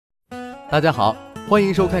大家好，欢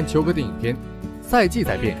迎收看球哥的影片。赛季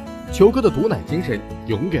在变，球哥的毒奶精神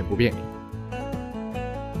永远不变。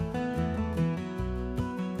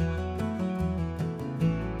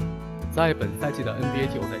在本赛季的 NBA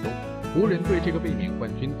季后赛中，湖人队这个卫冕冠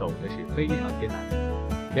军走的是非常艰难。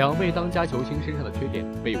两位当家球星身上的缺点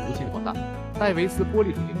被无限放大，戴维斯玻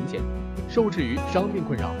璃属性明显，受制于伤病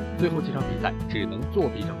困扰，最后几场比赛只能作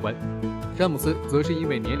壁上观。詹姆斯则是因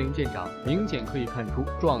为年龄渐长，明显可以看出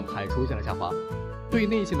状态出现了下滑，对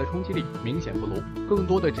内线的冲击力明显不足，更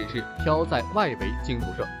多的只是飘在外围进投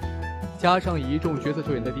射。加上一众角色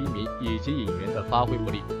球员的低迷以及引援的发挥不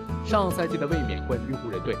力，上赛季的卫冕冠军湖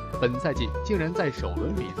人队本赛季竟然在首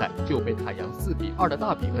轮比赛就被太阳4-2的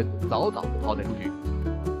大比分早早淘汰出局。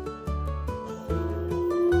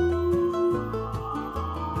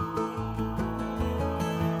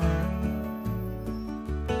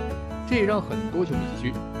这也让很多球迷唏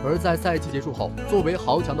嘘。而在赛季结束后，作为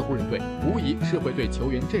豪强的湖人队无疑是会对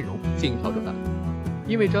球员阵容进行调整的，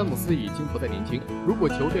因为詹姆斯已经不再年轻，如果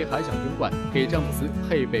球队还想争冠，给詹姆斯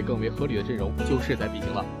配备更为合理的阵容就势在必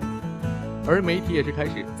行了。而媒体也是开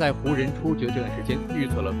始在湖人出局的这段时间预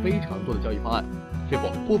测了非常多的交易方案，这不，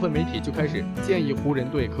部分媒体就开始建议湖人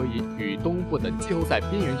队可以与东部的季后赛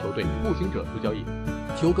边缘球队步行者做交易。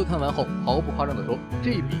球哥看完后毫不夸张地说，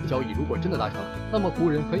这笔交易如果真的达成，那么湖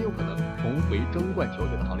人很有可能重回争冠球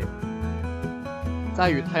队的行列。在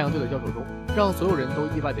与太阳队的交手中，让所有人都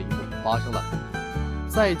意外的一幕发生了。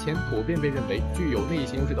赛前普遍被认为具有内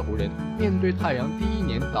线优势的湖人，面对太阳第一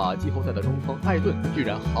年打季后赛的中锋艾顿，居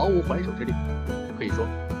然毫无还手之力。可以说，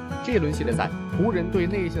这轮系列赛，湖人队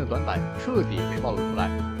内线的短板彻底被暴露出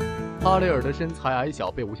来。哈雷尔的身材矮小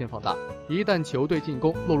被无限放大，一旦球队进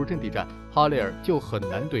攻落入阵地战，哈雷尔就很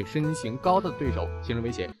难对身形高大的对手形成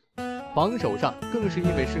威胁。防守上更是因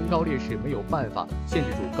为身高劣势没有办法限制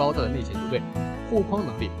住高大的内线球队，护框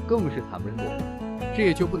能力更是惨不忍睹。这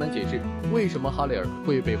也就不难解释为什么哈雷尔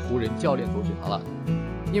会被湖人教练组选他了，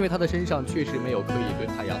因为他的身上确实没有可以对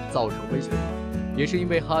太阳造成威胁的地方，也是因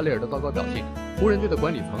为哈雷尔的糟糕表现，湖人队的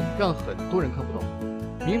管理层让很多人看不懂。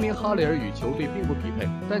明明哈雷尔与球队并不匹配，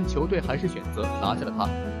但球队还是选择拿下了他，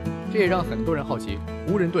这也让很多人好奇，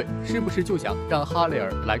湖人队是不是就想让哈雷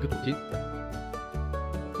尔来个镀金？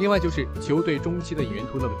另外就是球队中期的引援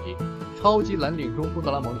出了问题，超级蓝领中锋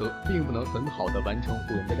德拉蒙德并不能很好的完成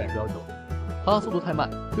湖人的战术要求，他速度太慢，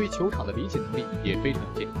对球场的理解能力也非常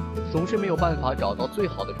有限，总是没有办法找到最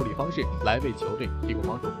好的处理方式来为球队提供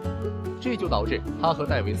帮助，这就导致他和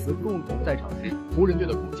戴维斯共同在场时，湖人队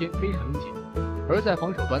的空间非常拥挤。而在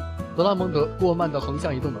防守端，德拉蒙德过慢的横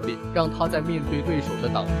向移动能力，让他在面对对手的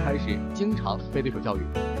挡拆时，经常被对手教育。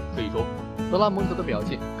可以说，德拉蒙德的表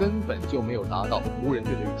现根本就没有达到湖人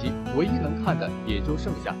队的预期，唯一能看的也就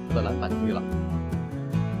剩下他的篮板能力了。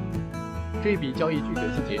这笔交易具体的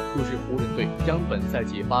细节就是湖人队将本赛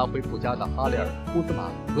季发挥不佳的哈雷尔、库兹马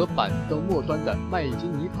和板凳末端的麦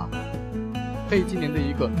金尼塔，配今年的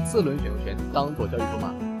一个4轮选秀权当做交易筹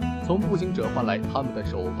码。从步行者换来他们的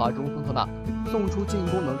首发中锋特纳，送出进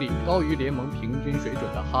攻能力高于联盟平均水准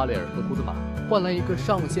的哈雷尔和库兹马，换来一个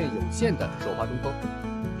上限有限的首发中锋。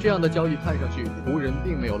这样的交易看上去湖人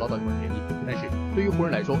并没有捞到什么便宜，但是对于湖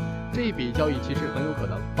人来说，这笔交易其实很有可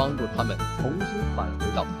能帮助他们重新返回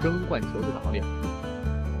到争冠球队的行列。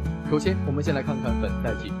首先，我们先来看看本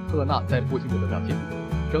赛季特纳在步行者的表现，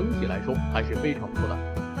整体来说还是非常不错的。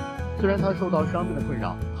虽然他受到伤病的困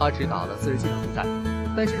扰，他只打了47场比赛，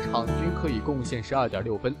但是场均可以贡献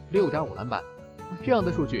12.6分、6.5篮板，这样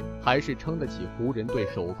的数据还是撑得起湖人队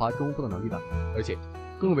首发中锋的能力的。而且，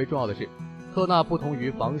更为重要的是，特纳不同于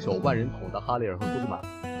防守万人桶的哈雷尔和库兹马，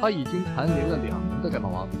他已经蝉联了2年的盖帽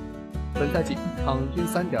王。本赛季场均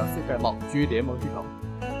3.4盖帽居联盟之首，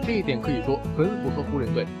这一点可以说很符合湖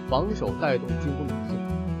人队防守带动进攻的属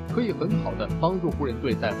性，可以很好的帮助湖人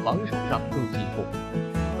队在防守上更进一步。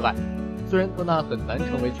此外，虽然特纳很难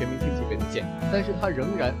成为全明星级别内线，但是他仍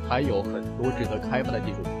然还有很多值得开发的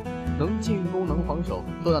技术，能进攻能防守，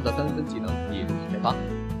特纳的3分技能也容易开发，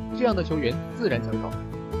这样的球员自然抢手。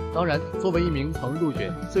当然，作为一名曾入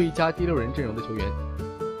选最佳第6人阵容的球员，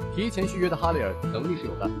提前续约的哈雷尔能力是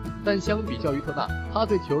有的，但相比较于特纳，他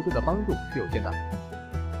对球队的帮助是有限的。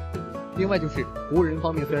另外就是湖人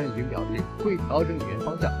方面虽然已经表示会调整引援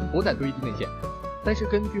方向，不再堆积内线，但是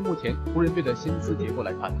根据目前湖人队的薪资结构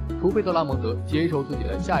来看，除非德拉蒙德接受自己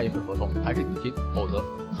的下一份合同还是底薪，否则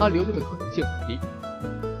他留队的可能性很低。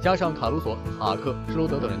加上卡鲁索、塔克、施罗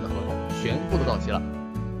德等人的合同全部都到期了，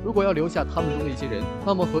如果要留下他们中的一些人，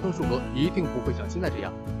那么合同数额一定不会像现在这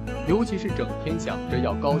样，尤其是整天想着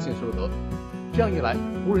要高薪施罗德，这样一来，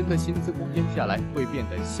湖人的薪资空间下来会变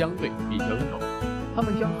得相对比较拥有。他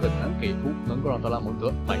们将很难给出能够让德拉蒙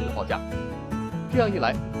德满意的报价。这样一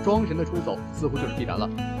来，庄神的出走似乎就是必然了。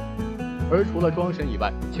而除了庄神以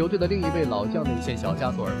外，球队的另一位老将内线小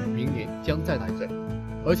加索尔明年将再打一岁。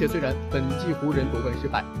而且虽然本季湖人夺冠失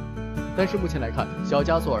败，但是目前来看，小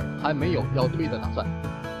加索尔还没有要退的打算。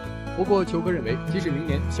不过球哥认为，即使明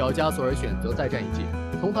年小加索尔选择再战一季，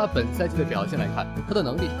从他本赛季的表现来看，他的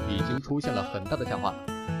能力已经出现了很大的下滑，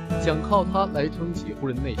想靠他来撑起湖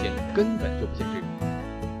人的内线根本就不现实。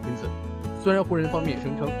因此，虽然湖人方面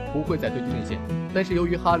声称不会再推进内线，但是由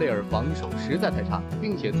于哈雷尔防守实在太差，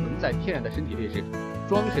并且存在天然的身体劣势，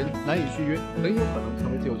庄神难以续约，很有可能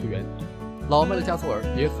成为自由球员。老迈的加索尔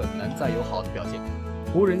也很难再有好的表现。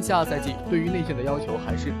湖人下赛季对于内线的要求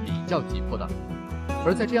还是比较急迫的，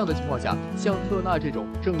而在这样的情况下，像特纳这种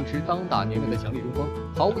正值当打年龄的强力中锋，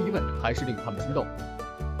毫无疑问还是令他们心动。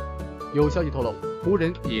有消息透露，湖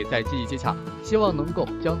人也在积极接洽，希望能够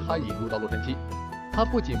将他引入到洛杉矶。他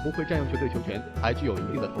不仅不会占用球队球权，还具有一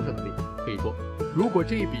定的投射能力。可以说，如果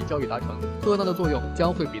这一笔交易达成，特纳的作用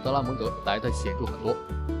将会比德拉蒙德来的显著很多。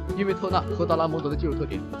因为特纳和德拉蒙德的技术特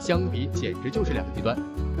点相比，简直就是两个极端，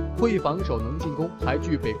会防守能进攻，还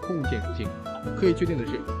具备控件属性。可以确定的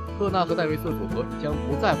是，特纳和戴维斯的组合将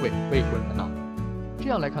不再会为湖人烦恼。这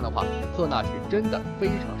样来看的话，特纳是真的非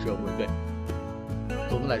常适合湖人队。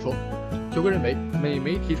总的来说，球哥认为美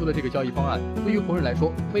媒提出的这个交易方案对于湖人来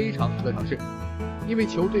说非常值得尝试，因为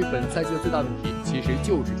球队本赛季的最大问题其实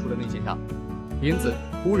就是出了内线上。因此，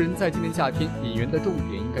湖人在今年夏天引援的重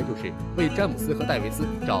点应该就是为詹姆斯和戴维斯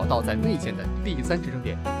找到在内线的第三支撑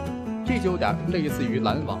点。这就有点类似于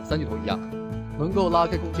篮网三巨头一样，能够拉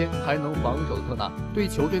开空间还能防守的特纳，对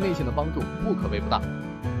球队内线的帮助不可谓不大。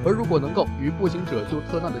而如果能够与步行者就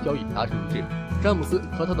特纳的交易达成一致，詹姆斯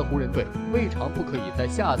和他的湖人队未尝不可以在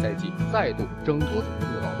下赛季再度争夺总冠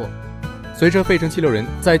军的宝座。随着费城76人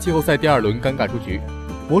在季后赛第2轮尴尬出局，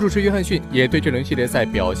魔术师约翰逊也对这轮系列赛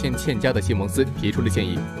表现欠佳的西蒙斯提出了建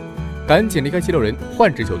议，赶紧离开76人，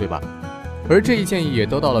换支球队吧。而这一建议也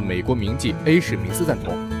得到了美国名记 A 史密斯赞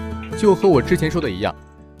同。就和我之前说的一样，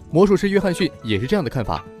魔术师约翰逊也是这样的看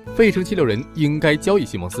法，费城76人应该交易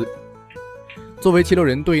西蒙斯。作为76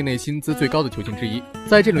人队内薪资最高的球星之一，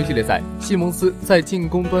在这轮系列赛，西蒙斯在进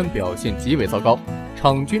攻端表现极为糟糕，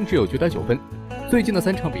场均只有 9.9 分，最近的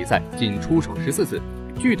3场比赛仅出手14次，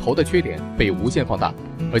巨头的缺点被无限放大。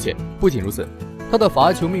而且不仅如此，他的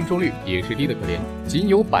罚球命中率也是低得可怜，仅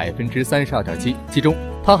有 32.7%， 其中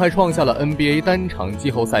他还创下了 NBA 单场季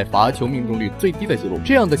后赛罚球命中率最低的纪录。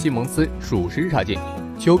这样的西蒙斯属实差劲。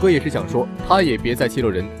球哥也是想说，他也别在76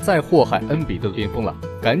人再祸害恩比德的巅峰了，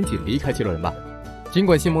赶紧离开76人吧。尽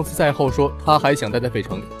管西蒙斯赛后说他还想待在费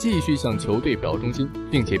城，继续向球队表忠心，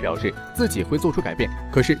并且表示自己会做出改变，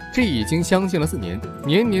可是这已经相信了4年，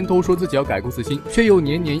年年都说自己要改过自新，却又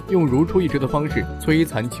年年用如出一辙的方式摧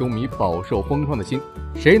残球迷饱受风霜的心，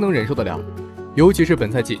谁能忍受得了？尤其是本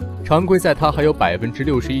赛季常规赛，他还有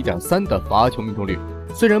 61.3% 的罚球命中率，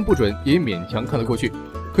虽然不准，也勉强看得过去。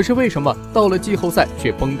可是为什么到了季后赛却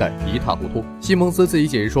崩得一塌糊涂？西蒙斯自己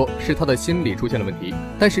解释说是他的心理出现了问题，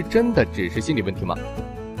但是真的只是心理问题吗？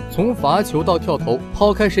从罚球到跳投，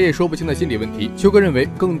抛开谁也说不清的心理问题，球哥认为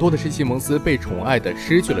更多的是西蒙斯被宠爱的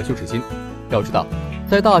失去了羞耻心。要知道，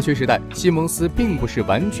在大学时代，西蒙斯并不是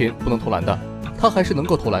完全不能投篮的，他还是能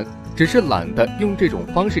够投篮，只是懒得用这种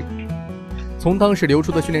方式。从当时流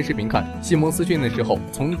出的训练视频看，西蒙斯训练的时候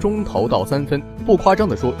从中投到3分，不夸张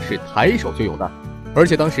的说是抬手就有的。而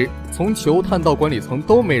且当时从球探到管理层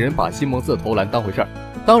都没人把西蒙斯的投篮当回事儿，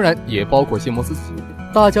当然也包括西蒙斯自己。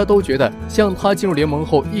大家都觉得像他进入联盟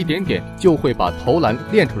后一点点就会把投篮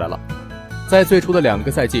练出来了。在最初的2个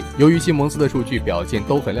赛季，由于西蒙斯的数据表现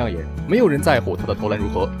都很亮眼，没有人在乎他的投篮如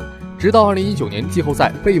何。直到2019年季后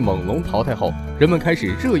赛被猛龙淘汰后，人们开始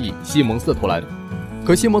热议西蒙斯的投篮。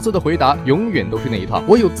可西蒙斯的回答永远都是那一套，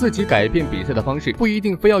我有自己改变比赛的方式，不一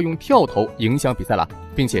定非要用跳投影响比赛了，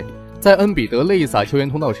并且在恩比德泪洒球员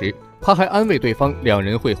通道时，他还安慰对方2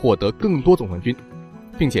人会获得更多总冠军，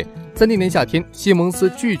并且在那年夏天，西蒙斯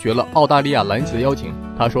拒绝了澳大利亚篮协的邀请，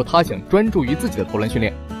他说他想专注于自己的投篮训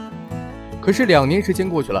练。可是2年时间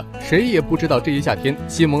过去了，谁也不知道这一夏天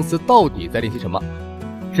西蒙斯到底在练习什么。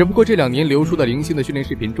只不过这2年流出的零星的训练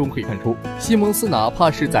视频中可以看出，西蒙斯哪怕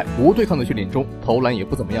是在无对抗的训练中，投篮也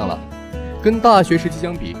不怎么样了，跟大学时期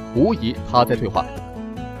相比，无疑他在退化。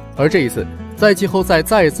而这一次在季后赛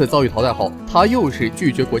再次遭遇淘汰后，他又是拒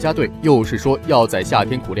绝国家队，又是说要在夏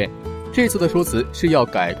天苦练，这次的说辞是要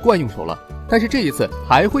改惯用手了。但是这一次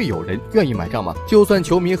还会有人愿意买账吗？就算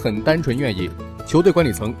球迷很单纯愿意，球队管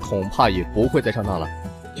理层恐怕也不会再上当了。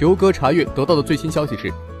球哥查阅得到的最新消息是，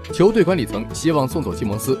球队管理层希望送走西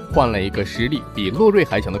蒙斯，换来一个实力比洛瑞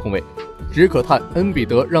还强的控卫。只可叹恩比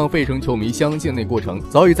德让费城球迷相信的那过程，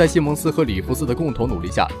早已在西蒙斯和里弗斯的共同努力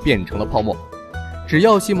下变成了泡沫。只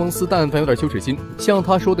要西蒙斯但凡有点羞耻心，像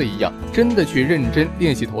他说的一样，真的去认真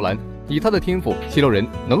练习投篮，以他的天赋，七六人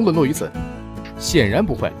能沦落于此？显然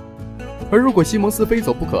不会。而如果西蒙斯非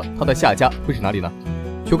走不可，他的下家会是哪里呢？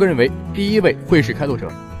球哥认为第一位会是开拓者。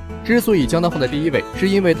之所以将他放在第一位，是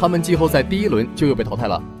因为他们季后赛第一轮就又被淘汰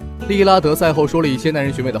了。利拉德赛后说了一些耐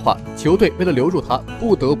人寻味的话，球队为了留住他，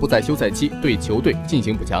不得不在休赛期对球队进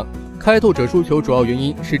行补强。开拓者输球主要原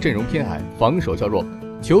因是阵容偏矮，防守较弱，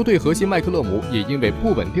球队核心麦克勒姆也因为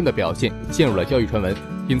不稳定的表现陷入了交易传闻。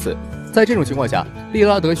因此在这种情况下，利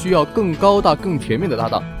拉德需要更高大更全面的搭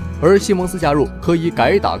档，而西蒙斯加入可以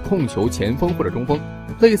改打控球前锋或者中锋，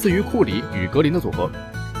类似于库里与格林的组合。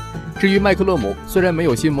至于麦克勒姆，虽然没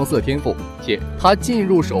有西蒙斯的天赋，且他进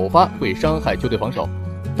入首发会伤害球队防守，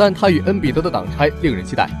但他与恩比德的挡拆令人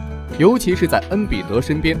期待，尤其是在恩比德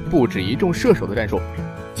身边布置一众射手的战术。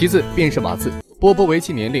其次便是马刺，波波维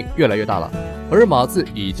奇年龄越来越大了，而马刺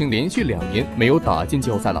已经连续2年没有打进季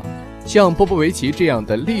后赛了。像波波维奇这样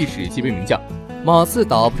的历史级别名将，马刺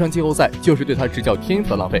打不上季后赛就是对他执教天赋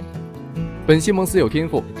的浪费。本西蒙斯有天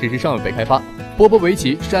赋，只是尚未被开发。波波维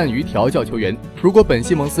奇善于调教球员，如果本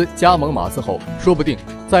西蒙斯加盟马刺后，说不定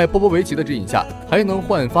在波波维奇的指引下，还能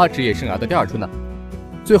焕发职业生涯的第二春呢。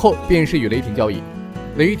最后便是与雷霆交易，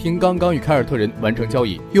雷霆刚刚与凯尔特人完成交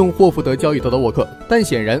易，用霍福德交易得到沃克，但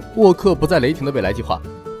显然沃克不在雷霆的未来计划，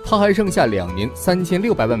他还剩下2年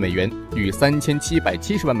3600万美元与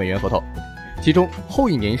3770万美元合同，其中后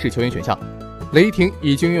1年是球员选项。雷霆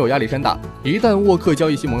已经拥有亚历山大，一旦沃克交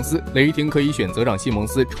易西蒙斯，雷霆可以选择让西蒙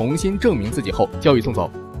斯重新证明自己后交易送走，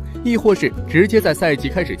亦或是直接在赛季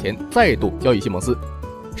开始前再度交易西蒙斯。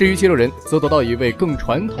至于七六人，则得到一位更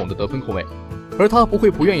传统的得分控卫，而他不会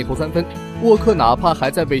不愿意投3分。沃克哪怕还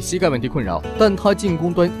在为膝盖问题困扰，但他进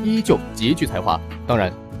攻端依旧极具才华。当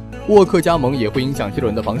然，沃克加盟也会影响七六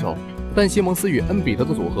人的防守，但西蒙斯与恩比德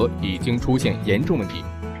的组合已经出现严重问题。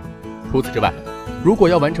除此之外，如果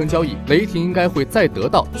要完成交易，雷霆应该会再得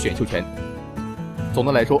到选秀权。总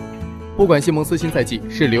的来说，不管西蒙斯新赛季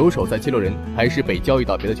是留守在七六人，还是被交易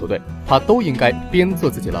到别的球队，他都应该鞭策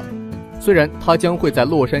自己了。虽然他将会在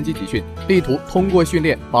洛杉矶集训，力图通过训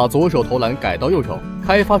练把左手投篮改到右手，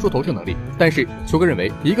开发出投射能力，但是球哥认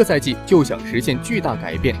为一个赛季就想实现巨大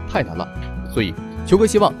改变太难了，所以球哥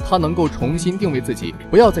希望他能够重新定位自己，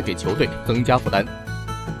不要再给球队增加负担。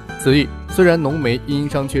此役虽然浓眉因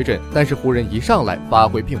伤缺阵，但是湖人一上来发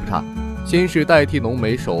挥并不差。先是代替浓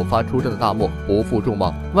眉首发出阵的大莫不负众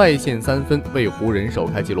望，外线3分为湖人首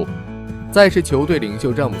开纪录。再是球队领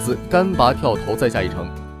袖詹姆斯干拔跳投再下一城，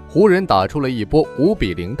湖人打出了一波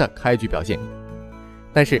5-0的开局表现。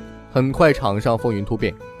但是很快场上风云突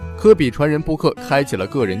变，科比传人布克开启了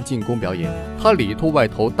个人进攻表演，他里突外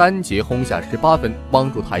投单节轰下18分，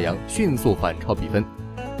帮助太阳迅速反超比分。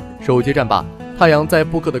首节战罢，太阳在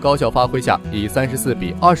布克的高效发挥下以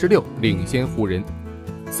34-26领先湖人。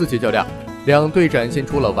4节较量，两队展现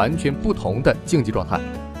出了完全不同的竞技状态。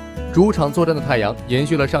主场作战的太阳延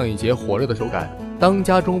续了上一节火热的手感，当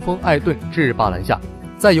家中锋艾顿制霸篮下，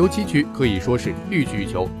在游击区可以说是欲取欲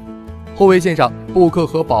求。后卫线上，布克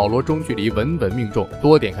和保罗中距离稳稳命中，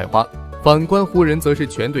多点开花。反观湖人则是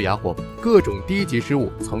全队哑火，各种低级失误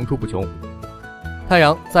层出不穷。太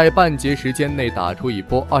阳在半节时间内打出一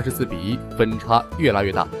波24-1，分差越拉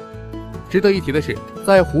越大。值得一提的是，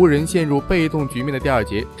在湖人陷入被动局面的第2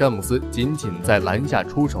节，詹姆斯仅在篮下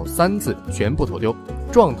出手3次，全部投丢，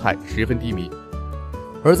状态十分低迷。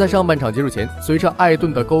而在上半场结束前，随着艾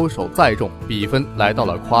顿的勾手再中，比分来到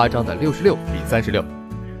了夸张的66-36。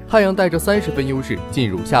太阳带着30分优势进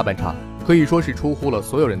入下半场，可以说是出乎了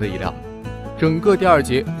所有人的意料。整个第2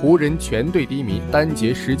节，湖人全队低迷，单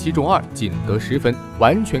节17中2，仅得10分，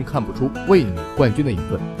完全看不出卫冕冠军的影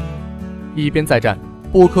子。一边再战，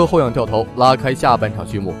布克后仰跳投拉开下半场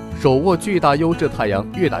序幕，手握巨大优势的太阳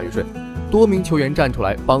越打越顺，多名球员站出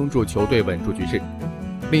来帮助球队稳住局势。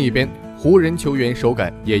另一边，湖人球员手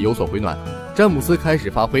感也有所回暖，詹姆斯开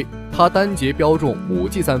始发挥，他单节标中5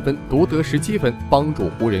记3分，独得17分，帮助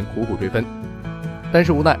湖人苦苦追分。但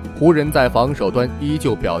是无奈，湖人在防守端依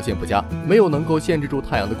旧表现不佳，没有能够限制住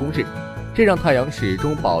太阳的攻势，这让太阳始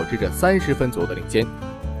终保持着30分左右的领先。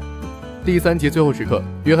第3节最后时刻，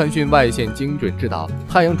约翰逊外线精准制导，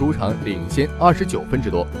太阳主场领先29分之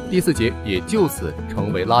多。第4节也就此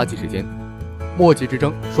成为垃圾时间。末节之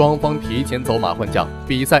争，双方提前走马换将，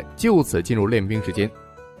比赛就此进入练兵时间。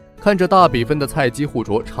看着大比分的菜鸡互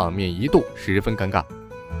啄，场面一度十分尴尬。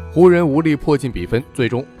湖人无力迫近比分，最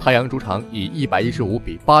终太阳主场以115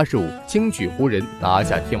比85轻取湖人，拿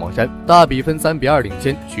下天王山，大比分3比2领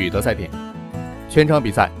先，取得赛点。全场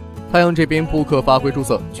比赛，太阳这边布克发挥出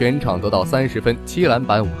色，全场得到30分、7篮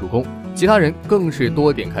板、5助攻，其他人更是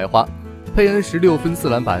多点开花。佩恩16分4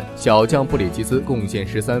篮板，小将布里奇斯贡献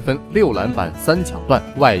13分6篮板3抢断，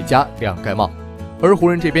外加2盖帽。而湖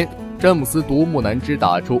人这边，詹姆斯独木难支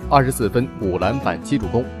打出24分5篮板7助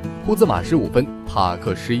攻，库兹马15分，塔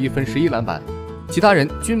克11分11篮板，其他人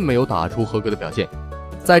均没有打出合格的表现，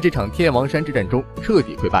在这场天王山之战中彻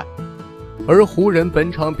底溃败。而湖人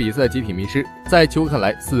本场比赛集体迷失，在球看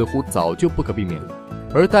来似乎早就不可避免，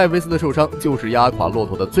而戴维斯的受伤就是压垮骆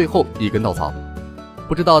驼的最后一根稻草。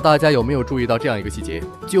不知道大家有没有注意到这样一个细节，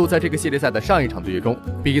就在这个系列赛的上一场对决中，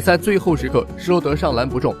比赛最后时刻，施罗德上篮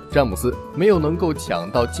不中，詹姆斯没有能够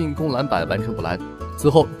抢到进攻篮板完成补篮。此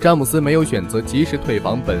后詹姆斯没有选择及时退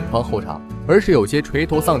防本方后场，而是有些垂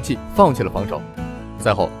头丧气，放弃了防守。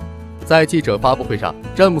赛后在记者发布会上，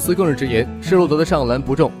詹姆斯更是直言施罗德的上篮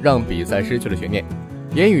不中让比赛失去了悬念，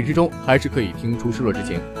言语之中还是可以听出失落之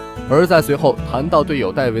情。而在随后谈到队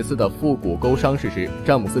友戴维斯的腹股沟伤势时，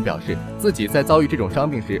詹姆斯表示自己在遭遇这种伤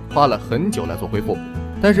病时花了很久来做恢复，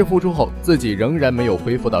但是复出后自己仍然没有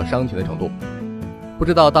恢复到伤停的程度。不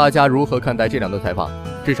知道大家如何看待这两段采访？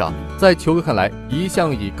至少在球哥看来，一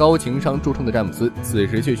向以高情商著称的詹姆斯此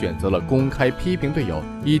时却选择了公开批评队友，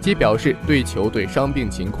以及表示对球队伤病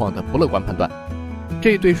情况的不乐观判断，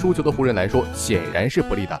这对输球的湖人来说显然是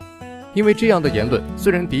不利的。因为这样的言论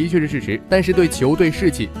虽然的确是事实，但是对球队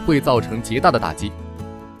士气会造成极大的打击。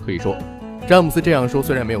可以说，詹姆斯这样说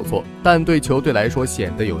虽然没有错，但对球队来说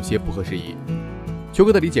显得有些不合时宜。球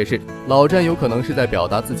哥的理解是，老詹有可能是在表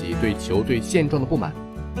达自己对球队现状的不满，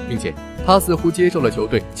并且他似乎接受了球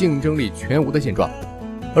队竞争力全无的现状。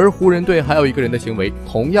而湖人队还有一个人的行为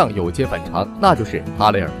同样有些反常，那就是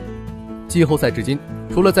哈雷尔。季后赛至今，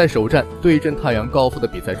除了在首战对阵太阳高夫的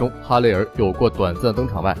比赛中，哈雷尔有过短暂的登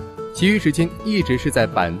场外，其余时间一直是在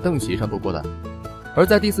板凳席上度过的。而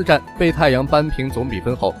在第4战被太阳扳平总比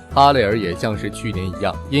分后，哈雷尔也像是去年一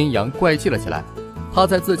样阴阳怪气了起来。他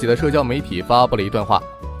在自己的社交媒体发布了一段话，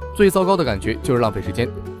最糟糕的感觉就是浪费时间，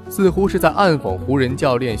似乎是在暗讽湖人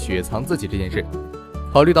教练雪藏自己这件事。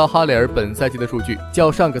考虑到哈雷尔本赛季的数据较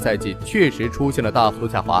上个赛季确实出现了大幅度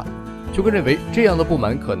下滑，球哥认为这样的不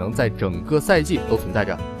满可能在整个赛季都存在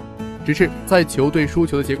着，只是在球队输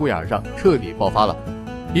球的节骨眼上彻底爆发了。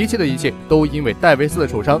一切的一切都因为戴维斯的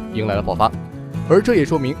受伤迎来了爆发，而这也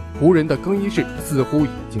说明湖人的更衣室似乎已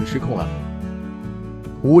经失控了。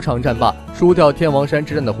5场战罢，输掉天王山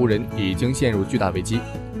之战的湖人已经陷入巨大危机，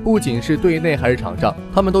不仅是队内还是场上，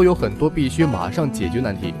他们都有很多必须马上解决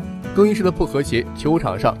难题。更衣室的不和谐，球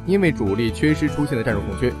场上因为主力缺失出现的战术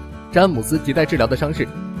空缺，詹姆斯亟待治疗的伤势，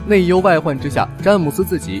内忧外患之下，詹姆斯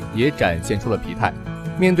自己也展现出了疲态。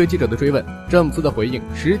面对记者的追问，詹姆斯的回应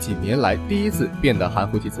10几年来第一次变得含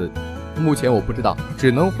糊其辞。目前我不知道，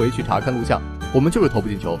只能回去查看录像。我们就是投不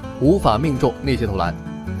进球，无法命中那些投篮。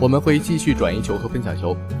我们会继续转移球和分享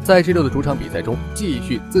球，在G6的主场比赛中继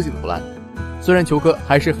续自信投篮。虽然球哥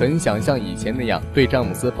还是很想像以前那样对詹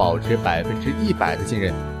姆斯保持100%的信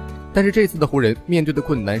任，但是这次的湖人面对的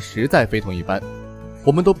困难实在非同一般。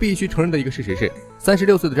我们都必须承认的一个事实是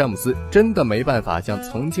，36岁的詹姆斯真的没办法像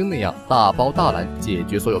曾经那样大包大揽解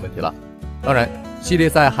决所有问题了。当然，系列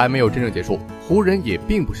赛还没有真正结束，湖人也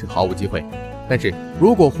并不是毫无机会。但是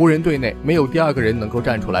如果湖人队内没有第二个人能够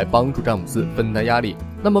站出来帮助詹姆斯分担压力，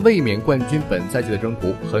那么卫冕冠军本赛季的征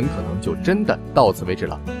途很可能就真的到此为止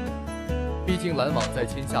了。毕竟篮网在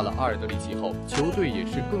签下了阿尔德里奇后，球队也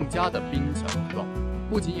是更加的兵强马壮，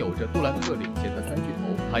不仅有着杜兰特领衔的3巨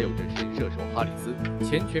头，还有着神射手哈里斯、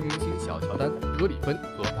前全明星小乔丹、格里芬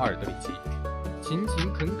和阿尔德里奇，勤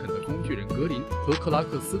勤恳恳的工具人格林和克拉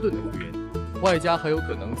克斯顿的公园，外加还有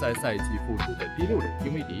可能在赛季复出的第6人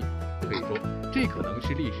丁威迪。可以说，这可能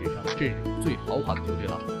是历史上阵容最豪华的球队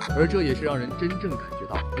了，而这也是让人真正感觉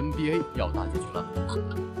到 NBA 要大结局了。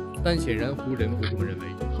但显然湖人不这么认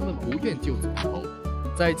为，他们不愿就此低头。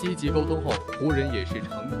在积极沟通后，湖人也是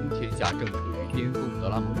成功签下正处于巅峰的德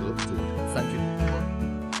拉蒙德，组成3巨头组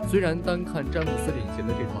合。虽然单看詹姆斯领衔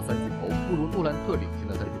的这套3巨头不如杜兰特领衔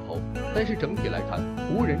的3巨头，但是整体来看，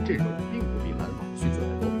湖人阵容并不比篮网逊色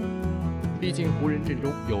太多。毕竟湖人阵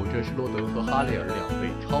中有着施罗德和哈雷尔2位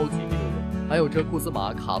超级第6人，还有着库兹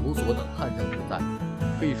马、卡鲁索等悍将存在。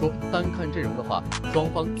可以说，单看阵容的话，双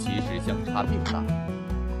方其实相差并不大。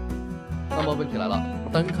那么问题来了，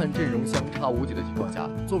单看阵容相差无几的情况下，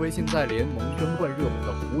作为现在联盟争冠热门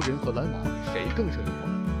的湖人和篮网，谁更胜一筹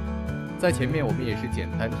呢？在前面我们也是简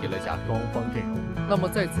单提了下双方阵容，那么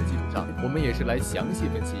在此基础上，我们也是来详细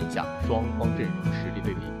分析一下双方阵容实力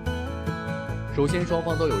对比。首先，双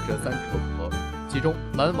方都有着3巨头组合，其中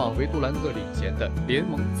篮网为杜兰特领衔的联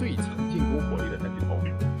盟最强进攻火力的3巨头，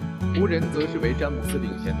湖人则是为詹姆斯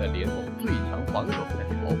领衔的联盟最强防守的3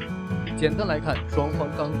巨头。简单来看，双方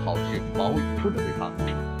刚好是矛与盾的对抗。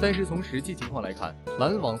但是从实际情况来看，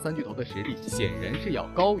篮网3巨头的实力显然是要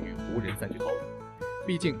高于湖人3巨头。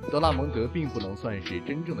毕竟德拉蒙德并不能算是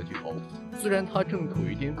真正的巨头，虽然他正处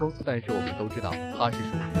于巅峰，但是我们都知道他是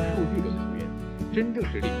属于数据流的球员，真正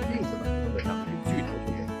实力并不能称得上是巨头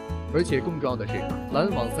球员。而且更重要的是，篮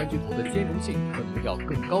网3巨头的兼容性可能要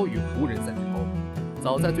更高于湖人3巨头。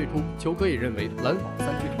早在最初，球哥也认为篮网3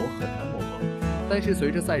巨头很难磨合，但是随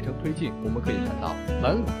着赛程推进，我们可以看到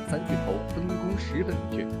篮网3巨头分工十分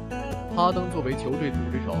明确。哈登作为球队组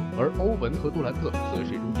织手，而欧文和杜兰特则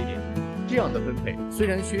是终结点。这样的分配虽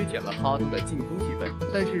然削减了哈登的进攻戏份，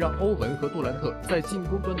但是让欧文和杜兰特在进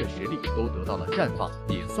攻端的实力都得到了绽放，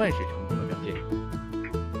也算是成功的表现。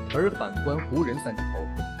而反观湖人3巨头，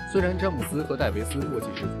虽然詹姆斯和戴维斯默契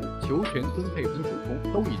十足，球权分配和主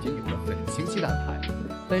攻都已经有了很清晰的安排，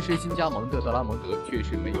但是新加盟的德拉蒙德确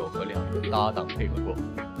实没有和2人搭档配合过。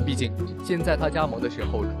毕竟现在他加盟的时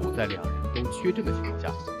候处在2人都缺阵的情况下，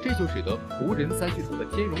这就使得湖人3巨头的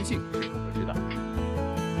兼容性是不可知的。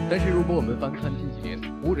但是如果我们翻看近几年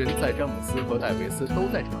湖人在詹姆斯和戴维斯都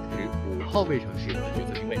在场时5号位上适合的角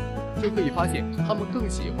色定位，就可以发现他们更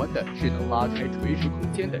喜欢的是能拉开垂直空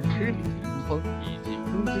间的吃饼型中锋以及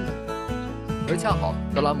空间型。而恰好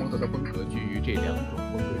德拉蒙德的风格居于这2种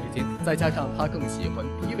风格之间，再加上他更喜欢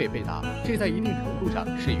低位被打，这在一定程度上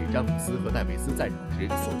是与詹姆斯和戴维斯在场时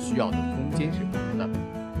所需要的空间是不同的。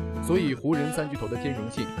所以湖人3巨头的兼容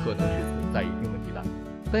性可能是存在一定问题的。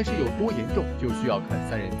但是有多严重，就需要看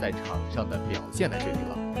3人在场上的表现来决定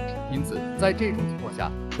了。因此，在这种情况下，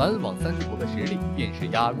篮网3巨头的实力便是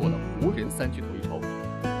压过了湖人3巨头一筹。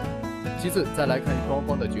其次，再来看双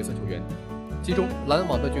方的角色球员，其中篮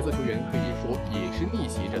网的角色球员可以说也是逆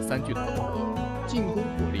袭着3巨头的风格，进攻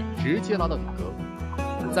火力直接拉到顶格。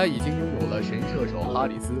在已经拥有了神射手哈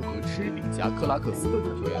里斯和吃饼侠克拉克斯的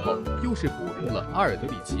球员后，又是补充了阿尔德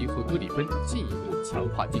里奇和格里芬，进一步强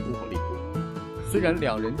化进攻火力。虽然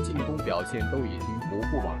2人进攻表现都已经不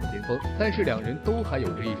复往日巅峰，但是2人都还有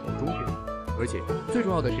着一手中距离，而且最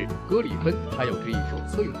重要的是格里芬还有着一手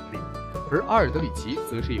策应能力，而阿尔德里奇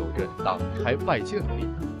则是有着挡拆外切的能力，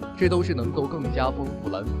这都是能够更加丰富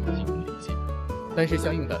篮网的进攻体系。但是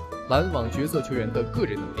相应的，篮网角色球员的个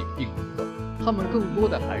人能力并不可，他们更多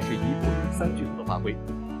的还是依附于3巨头的发挥，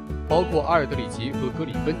包括阿尔德里奇和格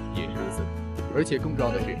里芬也是如此。而且更重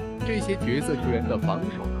要的是，这些角色球员的防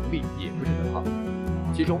守能力也不是很好。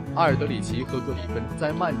其中，阿尔德里奇和格里芬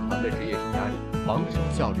在漫长的职业生涯里，防守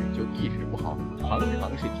效率就一直不好，常常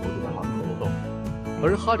是球队的防守漏洞。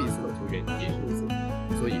而哈里斯等球员也是如此。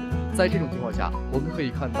所以在这种情况下，我们可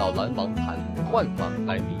以看到篮网谈换防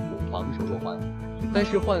来弥补防守弱环，但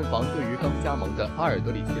是换防对于刚加盟的阿尔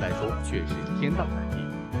德里奇来说却是天大难题。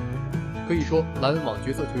可以说，篮网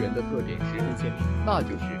角色球员的特点十分鲜明，那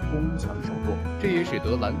就是攻强守弱，这也使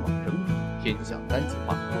得篮网整体偏向单极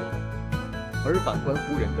化。而反观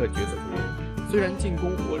湖人的角色球员，虽然进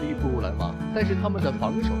攻火力不如篮网，但是他们的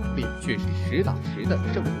防守能力却是实打实的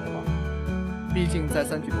胜过篮网。毕竟在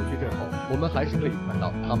3巨头缺阵后，我们还是可以看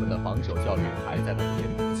到他们的防守效率还在往前，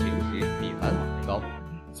其实比篮网还高。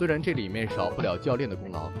虽然这里面少不了教练的功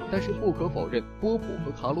劳，但是不可否认，波普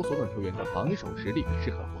和卡鲁索等球员的防守实力是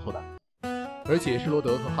很不错的。而且施罗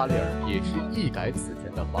德和哈雷尔也是一改此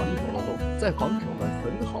前的防守漏洞，在防守端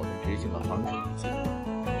很好的执行了防守体系。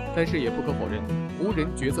但是也不可否认，湖人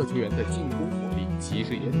角色球员的进攻火力其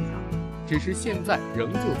实也很强，只是现在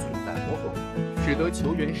仍旧存在磨合，使得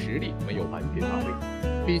球员实力没有完全发挥。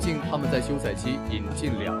毕竟他们在休赛期引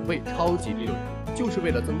进2位超级第6人，就是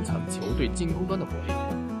为了增强球队进攻端的火力。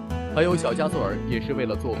还有小加索尔也是为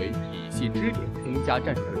了作为体系支点增加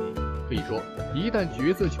战术设计。可以说，一旦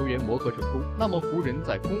角色球员磨合成功，那么湖人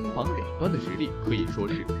在攻防两端的实力可以说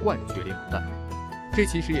是冠绝联盟的。这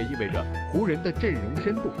其实也意味着湖人的阵容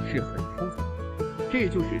深度是很充足的，这也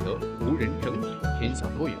就使得湖人整体偏向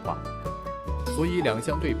多元化。所以两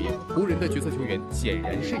相对比，湖人的角色球员显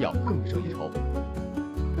然是要更胜一筹。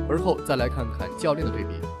而后再来看看教练的对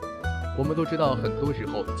比，我们都知道，很多时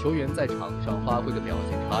候球员在场上发挥的表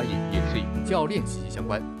现差异也是与教练息息相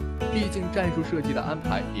关。毕竟战术设计的安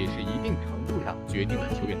排也是一定程度上决定了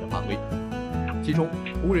球员的发挥。其中，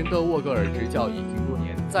湖人的沃格尔执教已经多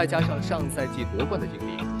年，再加上上赛季夺冠的经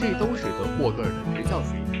历，这都使得沃格尔的执教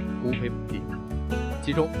水平突飞猛进。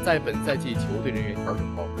其中，在本赛季球队人员调整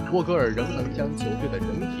后，沃格尔仍能将球队的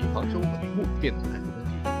整体防守稳固变得太过问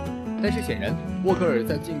题。但是显然，沃格尔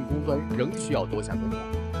在进攻端仍需要多下功夫。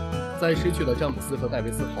在失去了詹姆斯和戴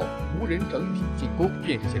维斯后，湖人整体进攻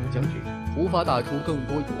便是陷入僵局，无法打出更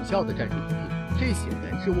多有效的战术主意，这显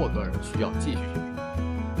然是沃格尔需要继续学习。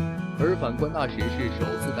而反观纳什是首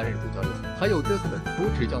次担任主教练，还有着很多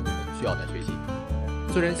执教能力需要他学习。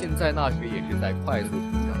虽然现在纳什也是在快速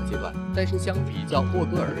成长的阶段，但是相比较沃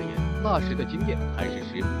格尔而言，纳什的经验还是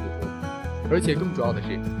十分不足。而且更主要的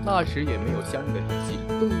是，纳什也没有相应的体系，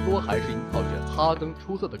更多还是依靠着哈登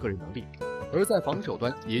出色的个人能力，而在防守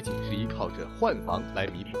端也仅是依靠着换防来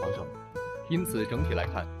弥补防守。因此整体来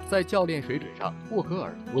看，在教练水准上，沃格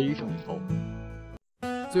尔微胜一筹。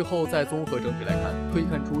最后再综合整体来看，可以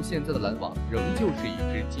看出现在的篮网仍旧是一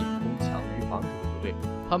支进攻强于防守的球队，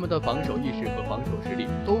他们的防守意识和防守实力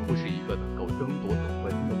都不是一个能够争夺总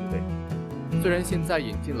冠军的球队。虽然现在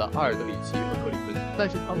引进了阿尔德里奇和克里芬，但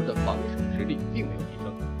是他们的防守实力并没有提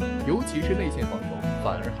升，尤其是内线防守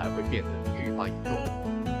反而还会变得愈发严重。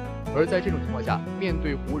而在这种情况下，面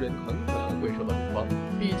对湖人很可能会受到重创，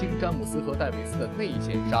毕竟詹姆斯和戴维斯的内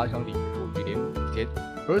线杀伤力属于联盟顶尖，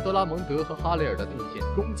而德拉蒙德和哈雷尔的内线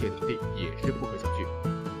终结能力也是不可小觑。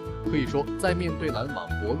可以说，在面对篮网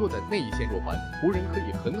薄弱的内线弱环，湖人可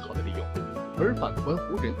以很好的利用。而反观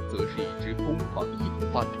湖人，则是一支攻防一体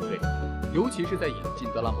化的球队，尤其是在引进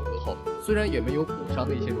德拉蒙德后，虽然也没有补上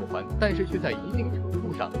内线弱环，但是却在一定程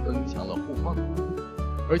度上增强了护框能力。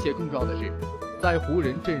而且更重要的是，在湖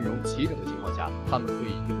人阵容齐整的情况下，他们可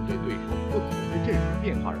以应对对手不同的阵容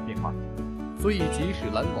变化而变化。所以，即使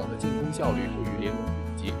篮网的进攻效率处于联盟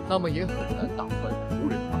顶级，那么也很难打断湖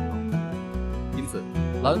人的防守。因此，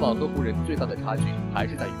篮网和湖人最大的差距还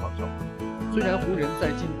是在于防守。虽然湖人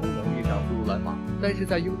在进攻能力上不如篮网，但是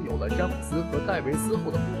在拥有了詹姆斯和戴维斯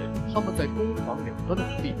后的湖人，他们在攻防两端的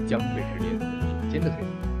能力将会是联盟顶尖的水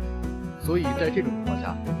平。所以在这种情况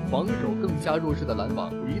下，防守更加弱势的篮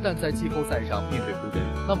网一旦在季后赛上面对湖人，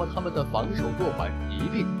那么他们的防守弱环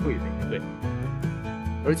一定会被面对。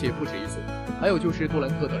而且不止于此，还有就是杜兰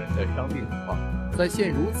特等人的伤病情况。在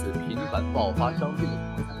现如此频繁爆发伤病的情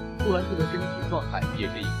况下，杜兰特的身体状态也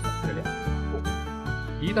是影响着两个进攻。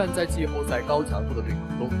一旦在季后赛高强度的对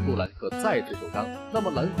抗中，杜兰特再次受伤，那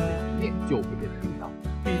么篮网的局面就会变得更大。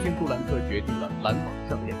毕竟杜兰特决定了篮网的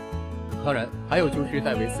胜利。当然，还有就是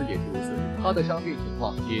戴维斯也是如此，他的伤病情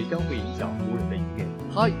况也将会影响湖人的赢面，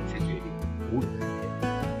他也是决定湖人的胜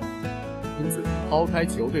利。因此，抛开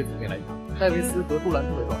球队层面来讲，戴维斯和杜兰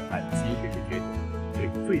特的状态其实是决定对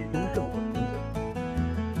最终胜负的关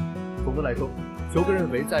键。总的来说，球哥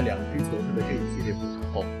认为在两支球队的这一系列补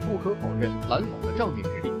强后，不可否认篮网的账面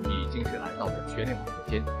实力已经是来到了全联盟首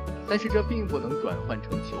先，但是这并不能转换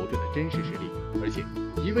成球队的真实实力，而且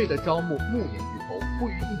一味的招募暮年巨头不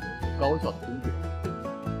一定有高效的工具。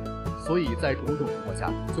所以在种种情况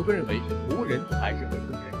下，球哥认为湖人还是会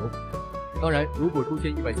更成功。当然，如果出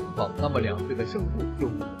现意外情况，那么两队的胜负就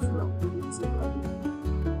不能如此关注。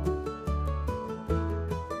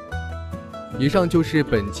以上就是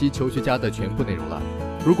本期球学家的全部内容了。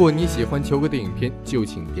如果你喜欢球哥的影片，就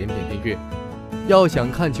请点点订阅。要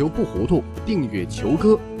想看球不糊涂，订阅球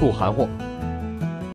哥不含糊。